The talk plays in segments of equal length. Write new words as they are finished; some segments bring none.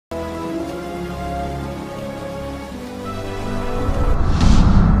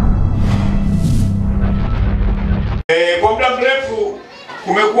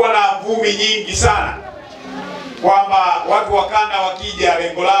kauli nyingi sana kwamba watu wa kanda wakija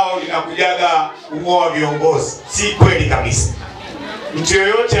lengo lao linakujaga kung'oa viongozi. Si kweli kabisa. Mtu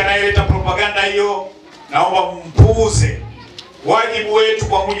yoyote anayeleta propaganda hiyo, naomba mpuuze. Wajibu wetu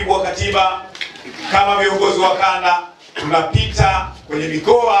kwa mujibu wa katiba kama viongozi wa kanda, tunapita kwenye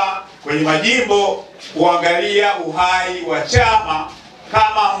mikoa, kwenye majimbo kuangalia uhai wa chama,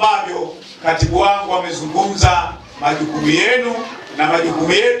 kama ambavyo katibu wangu amezungumza majukumu yenu na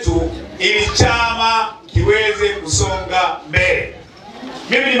majukumu yetu, ili chama kiweze kusonga mbele.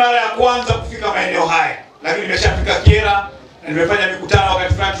 Mimi ni mara ya kwanza kufika maeneo haya, lakini nimeshafika Kyela na nimefanya mikutano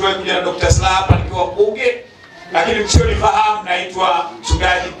wakati fulani. Tuwahi kuja na Dr. Slaa hapa nikiwa mbunge, lakini msionifahamu naitwa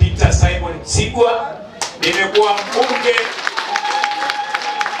Mchungaji Peter Msigwa. Nimekuwa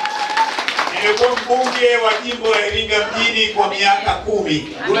mbunge wa jimbo la Iringa mjini kwa miaka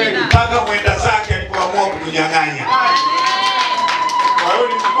 10, mpaka mwenda zake alipoamua kunyang'anya. Kwa hiyo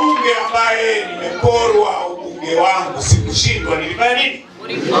ni mbunge ambaye nimeporwa ubunge wangu, sikushindwa. Nilifanya nini?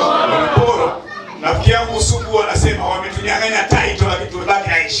 Nimeporwa. Rafiki yangu Usugu wanasema wametunyang'anya title, lakini tumebaki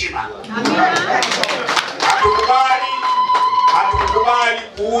na heshima. Hatukubali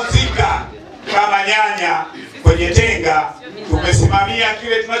kuuzika kama nyanya kwenye tenga. Tumesimamia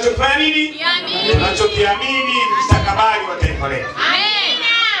kile tunachofanya nini? Tunachokiamini mustakabali wa taifa letu.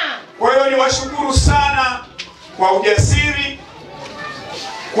 Kwa hiyo niwashukuru sana kwa ujasiri,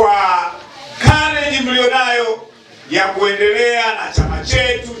 kwa courage mlionayo ya kuendelea na chama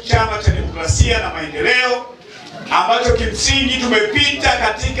chetu, Chama cha Demokrasia na Maendeleo, ambacho kimsingi tumepita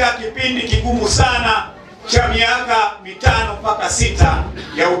katika kipindi kigumu sana cha miaka 5 mpaka 6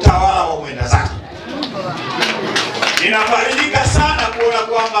 ya utawala wa mwenda zake. Ninafarijika sana kuona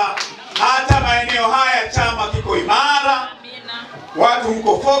kwamba hata maeneo haya chama kiko imara, watu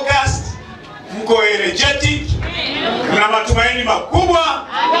mko focused, mko energetic, mna matumaini makubwa,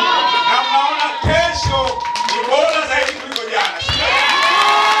 na mnaona kesho ni bora zaidi kuliko jana.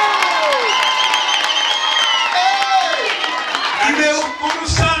 Nimeshukuru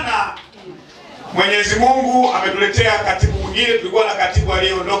sana Mwenyezi Mungu ametuletea katibu mwingine. Tulikuwa na katibu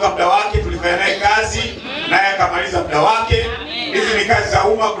aliyeondoka muda wake, tulifanya naye kazi naye akamaliza muda wake. Hizi ni kazi za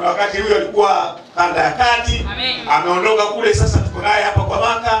umma. Kuna wakati huyo alikuwa kanda ya kati, ameondoka kule, sasa tuko naye hapa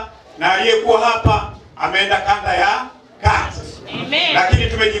Gwamaka, na aliyekuwa hapa ameenda kanda ya kati. Lakini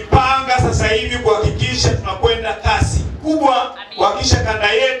tumejipanga sasa hivi kuhakikisha tunakwenda kasi kubwa kuhakikisha kanda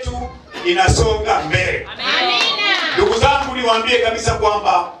yetu inasonga mbele. Ndugu zangu, niwaambie kabisa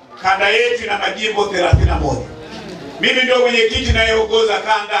kwamba kanda yetu ina majimbo 31. Mimi ndio mwenyekiti nayeongoza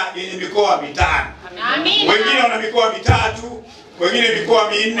kanda yenye mikoa 5. Wengine wana mikoa 3, wengine mikoa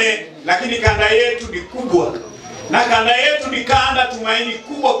 4, lakini kanda yetu ni kubwa. Na kanda yetu ni kanda tumaini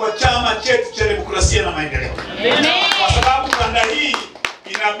kubwa kwa chama chetu cha Demokrasia na Maendeleo. Kwa sababu kanda hii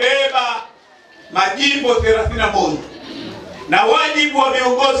inabeba majimbo 31. Na wajibu wa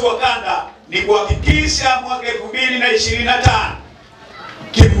viongozi wa kanda ni kuhakikisha mwaka 2025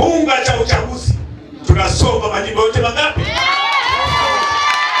 kimbunga cha uchaguzi tunasomba majimbo yote mangapi?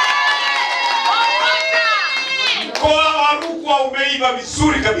 Mkoa wa Rukwa umeiva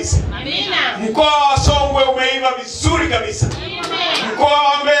vizuri kabisa. Mkoa wa Songwe umeiva vizuri kabisa. Mkoa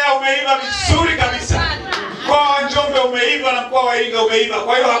wa Mbeya umeiva vizuri kabisa. Mkoa wa Njombe umeiva na mkoa wa Iringa umeiva.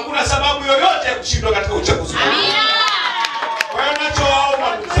 Kwa hiyo hakuna sababu yoyote ya kushindwa katika uchaguzi. Kwa hiyo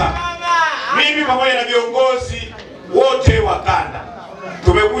nachowaomba ndugu zangu, mimi pamoja na viongozi wote wa kanda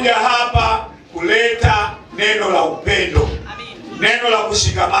tumekuja hapa kuleta neno la upendo, neno la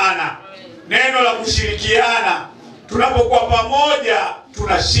kushikamana, neno la kushirikiana. Tunapokuwa pamoja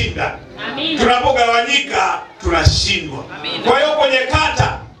tunashinda, tunapogawanyika tunashindwa. Kwa hiyo kwenye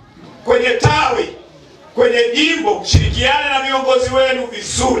kata, kwenye tawi, kwenye jimbo, mshirikiane na viongozi wenu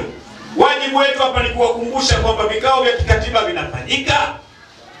vizuri. Wajibu wetu hapa ni kuwakumbusha kwamba vikao vya kikatiba vinafanyika.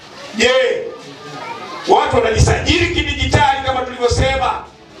 Je, watu wanajisajili kidijitali kama tulivyosema?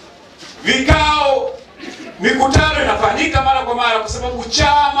 Vikao, mikutano inafanyika mara kwa mara, kwa sababu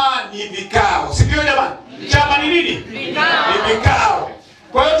chama ni vikao. Si ndio jamani? Chama ni nini? Ni vikao.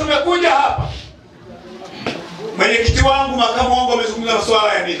 Kwa hiyo tumekuja hapa. Mwenyekiti wangu, makamu wangu wamezungumza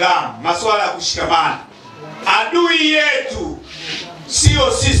masuala ya nidhamu, masuala ya kushikamana. Adui yetu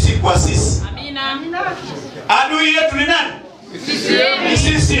sio sisi kwa sisi. Adui yetu ni nani? Ni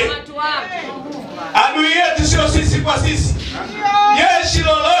sisi. Adui yetu sio sisi kwa sisi. Jeshi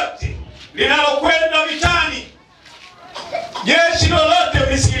lolote linalokwenda vitani, jeshi lolote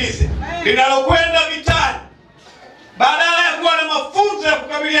mnisikilize, linalokwenda vitani, badala ya kuwa na mafunzo ya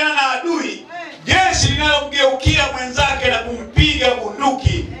kukabiliana na adui, jeshi linalomgeukia mwenzake na kumpiga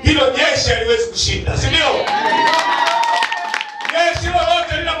bunduki, hilo jeshi haliwezi kushinda, si ndio? Jeshi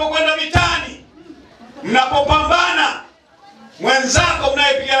lolote linapokwenda vitani mwenzako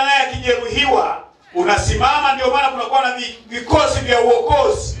mnayepigana naye akijeruhiwa, unasimama. Ndio maana kunakuwa na vikosi vya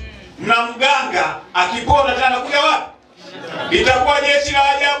uokozi. Mnamganga, akipona tena anakuja wapi? Itakuwa jeshi la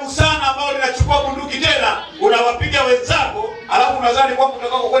ajabu sana ambao linachukua bunduki tena unawapiga wenzako, alafu unadhani kwamba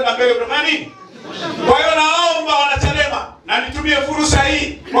utakao kwenda mbele utafanya nini? Kwa hiyo naomba wanachadema, na nitumie fursa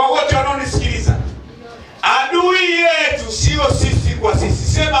hii kwa wote wanaonisikiliza. Adui yetu sio sisi kwa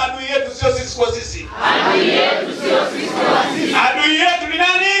sisi. Sema adui yetu sio sisi kwa sisi. Adui yetu sio sisi kwa sisi. Adui yetu ni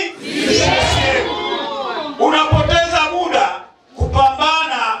nani? Sisi. Unapoteza muda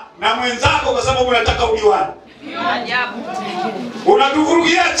kupambana na mwenzako kwa sababu unataka udiwani.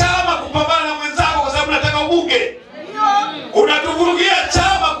 Unatuvurugia chama kupambana na mwenzako kwa sababu unataka ubunge. Unatuvurugia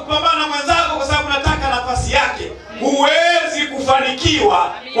chama kupambana na mwenzako kwa sababu unataka nafasi yake. Huwezi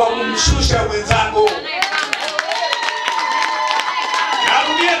kufanikiwa kwa kumshusha mwenzako.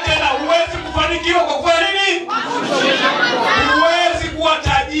 Narudia tena, huwezi kufanikiwa kwa kufanya nini? Huwezi kuwa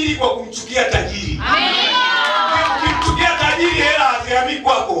tajiri kwa kumchukia tajiri. Ukimchukia tajiri hela hazihamii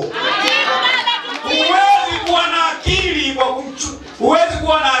kwako. Huwezi kuwa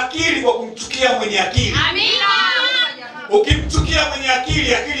na akili kwa kumchukia mwenye akili. Ukimchukia mwenye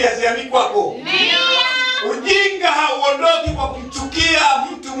akili, akili hazihamii kwako. Ujinga hauondoki kwa kumchukia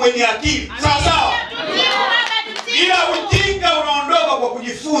mtu mwenye akili. Sawa sawa? Ila ujinga unaondoka kwa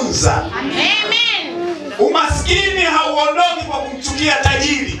kujifunza. Umaskini hauondoki kwa kumchukia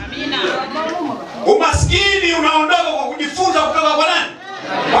tajiri. Umaskini unaondoka kwa kujifunza kutoka kwa nani?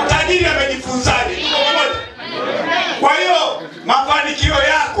 Kwa tajiri amejifunzaje? Kwa hiyo mafanikio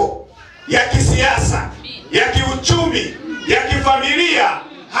yako ya kisiasa, ya kiuchumi, ya kifamilia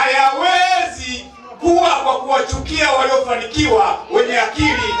hayawezi kuwa kwa kuwachukia waliofanikiwa wenye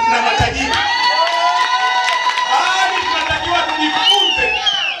akili na matajiri. Bali tunatakiwa tujifunze.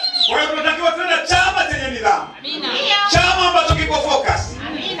 Kwa hiyo tunatakiwa tuwe na chama chenye nidhamu. Chama ambacho kiko focus.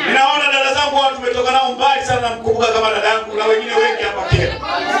 Ninaona dada zangu wao tumetoka nao mbali sana, namkumbuka kama dada yangu na wengine wengi hapa Kyela.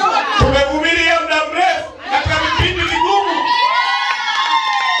 Tumevumilia muda mrefu katika vipindi vigumu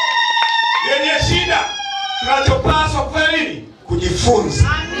yenye shida. Tunachopaswa kufanya nini? Kujifunza.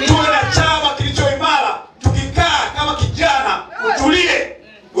 Tuwe na chama kilicho imara. Tukikaa kama kijana, utulie,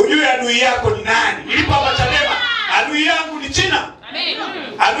 ujue adui yako ni nani. Nilipo hapa Chadema, adui yangu ni China.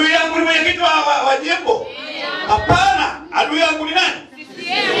 Adui yangu ni mwenyekiti wa jimbo. Hapana, adui yangu ni nani?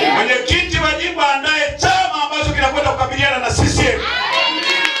 Mwenyekiti wa jimbo andaye chama ambacho kinakwenda kukabiliana na Sisi.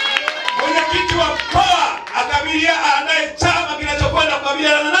 Mwenyekiti wa mkoa andaye chama kinachokwenda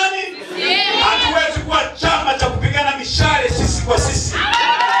kukabiliana na nani? Hatuwezi kuwa chama cha kupigana Mishale sisi kwa sisi.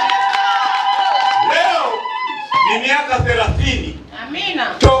 Leo ni miaka 30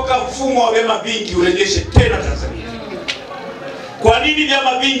 toka mfumo wa vyama vingi urejeshe tena Tanzania. Kwa nini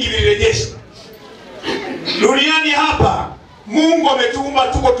vyama vingi vilirejeshwa? Duniani hapa Mungu ametuumba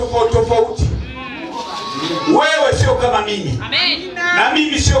tuko tofauti. Wewe sio kama mimi. Na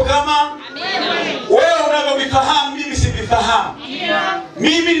mimi sio kama wewe. Unavyovifahamu mimi sivifahamu.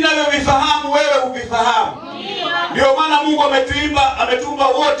 Mimi ninavyovifahamu wewe huvifahamu. Ndio maana Mungu ametuumba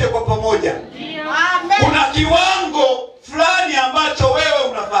wote kwa pamoja. Kuna kiwango fulani ambacho wewe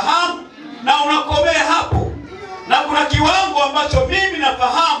unafahamu na unakomea hapo. Na kuna kiwango ambacho mimi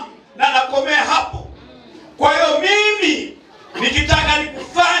nafahamu na nakomea hapo. Kwa hiyo mimi nikitaka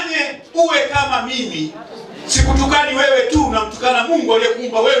nikufanye uwe kama mimi, sikutukani wewe tu, namtukana Mungu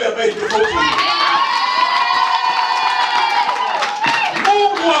aliyekuumba wewe ambaye ni tofauti.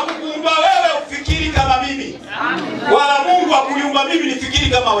 Mungu hakukuumba wewe ufikiri kama mimi. Wala Mungu hakuumba mimi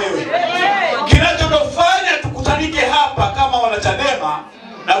nifikiri kama wewe. Kinachotufanya tukutanike hapa kama wanachadema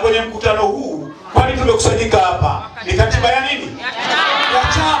na kwenye mkutano huu, kwani tumekusanyika hapa, ni katiba ya nini?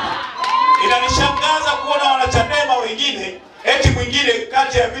 Ya chama. Inanishangaza kuona wanachadema wengine, eti mwingine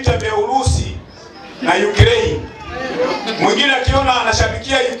kati ya vita vya Urusi na Ukraine, mwingine akiona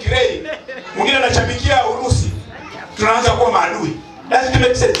anashabikia Ukraine, mwingine anashabikia Urusi, tunaanza kuwa maadui. Doesn't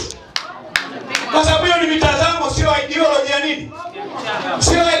make sense. Kwa sababu hiyo ni mitazamo, sio ideology ya nini?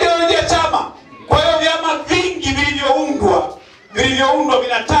 Sio ideology ya chama. Kwa hiyo vyama vingi vilivyoundwa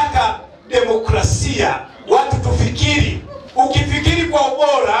vinataka demokrasia. Watu tufikiri. Ukifikiri kwa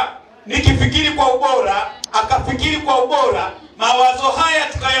ubora, nikifikiri kwa ubora, akafikiri kwa ubora, mawazo haya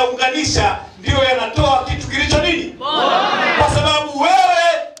tukayaunganisha, ndio yanatoa kitu kilicho nini? Kwa sababu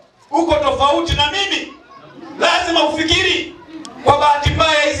wewe uko tofauti na mimi, lazima ufikiri. Kwa bahati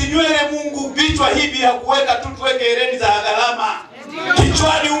mbaya hizi nywele Mungu vichwa hivi hakuweka tu tuweke hereni za gharama.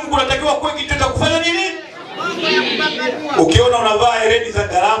 Kichwani Mungu unatakiwa kuweka kitu cha kufanya nini? Ukiona unavaa hereni za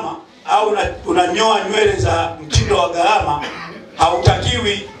gharama au unanyoa nywele za mtindo wa gharama,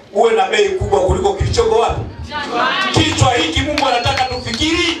 hautakiwi uwe na bei kubwa kuliko kilichoko wapi? Kichwa hiki Mungu anataka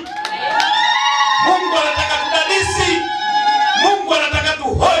tufikiri. Mungu anataka tudadisi. Mungu anataka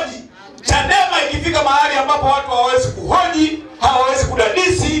tuhoji. Chadema ikifika mahali ambapo watu hawawezi kuhoji, hawawezi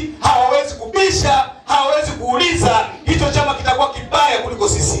kudadisi, hawawezi kubisha, hawawezi kuuliza, hicho chama kitakuwa kibaya kuliko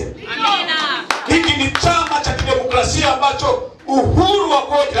sisi. Amina. Hiki ni chama cha kidemokrasia ambacho uhuru wa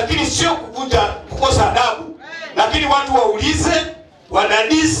kuhoji, lakini sio kukosa adabu. Lakini watu waulize,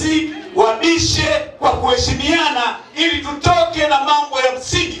 wadadisi, wabishe kwa kuheshimiana ili tutoke na mambo ya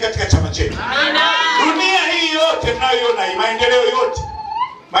msingi katika chama chetu. Amina. Dunia hii yote mnayoiona,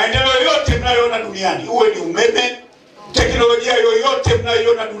 maendeleo yote mnayoiona duniani, uwe ni umeme, teknolojia yoyote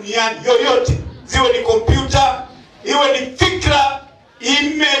mnayoiona duniani, yoyote, ziwe ni kompyuta, iwe ni fikra,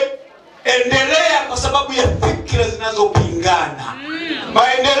 imeendelea kwa sababu ya fikra zinazopingana.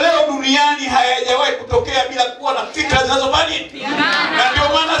 Maendeleo duniani hayajawahi kutokea bila kuwa na fikra zinazopingana. Na ndio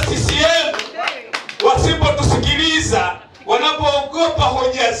maana CCM wasipotusikiliza, wanapoogopa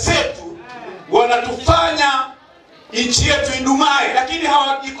hoja zetu, wanatufanya nchi yetu idumae. Lakini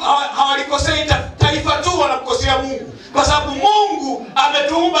hawalikosei taifa tu, wanamkosea Mungu, kwa sababu Mungu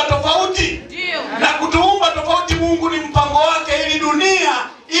ametuumba tofauti. Na kutuumba tofauti Mungu ni mpango wake, ili dunia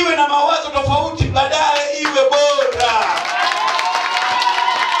iwe na mawazo tofauti, baadaye iwe bora.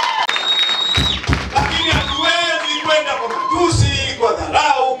 Lakini hatuwezi kwenda kwa matusi, kwa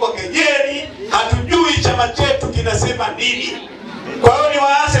dharau, kwa kejeli. Hatujui chama chetu kinasema nini. Kwa hiyo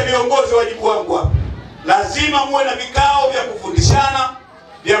niwaase viongozi, wajibu wangu hapa, lazima muwe na vikao vya kufundishana,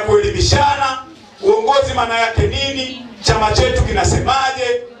 vya kuelimishana. Uongozi maana yake nini? Chama chetu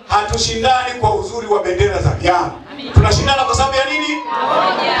kinasemaje? Hatushindani kwa uzuri wa bendera za vyama. Tunashindana kwa sababu ya nini?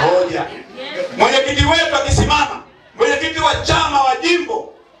 Hoja. Mwenyekiti wetu akisimama, mwenyekiti wa chama wa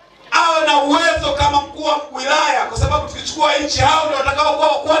jimbo, awe na uwezo kama mkuu wa wilaya, kwa sababu tukichukua nchi, hao ndio watakao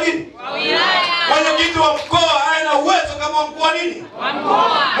kuwa nini? Wa wilaya. Mwenyekiti wa mkoa awe na uwezo kama mkuu wa nini? Wa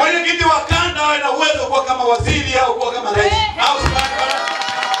mkoa. Mwenyekiti wa kanda awe na uwezo kuwa kama waziri au kuwa kama rais au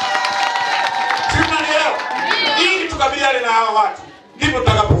ili tukabiliane na hawa watu, ndipo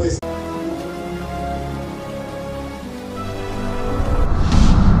tutakapoweza.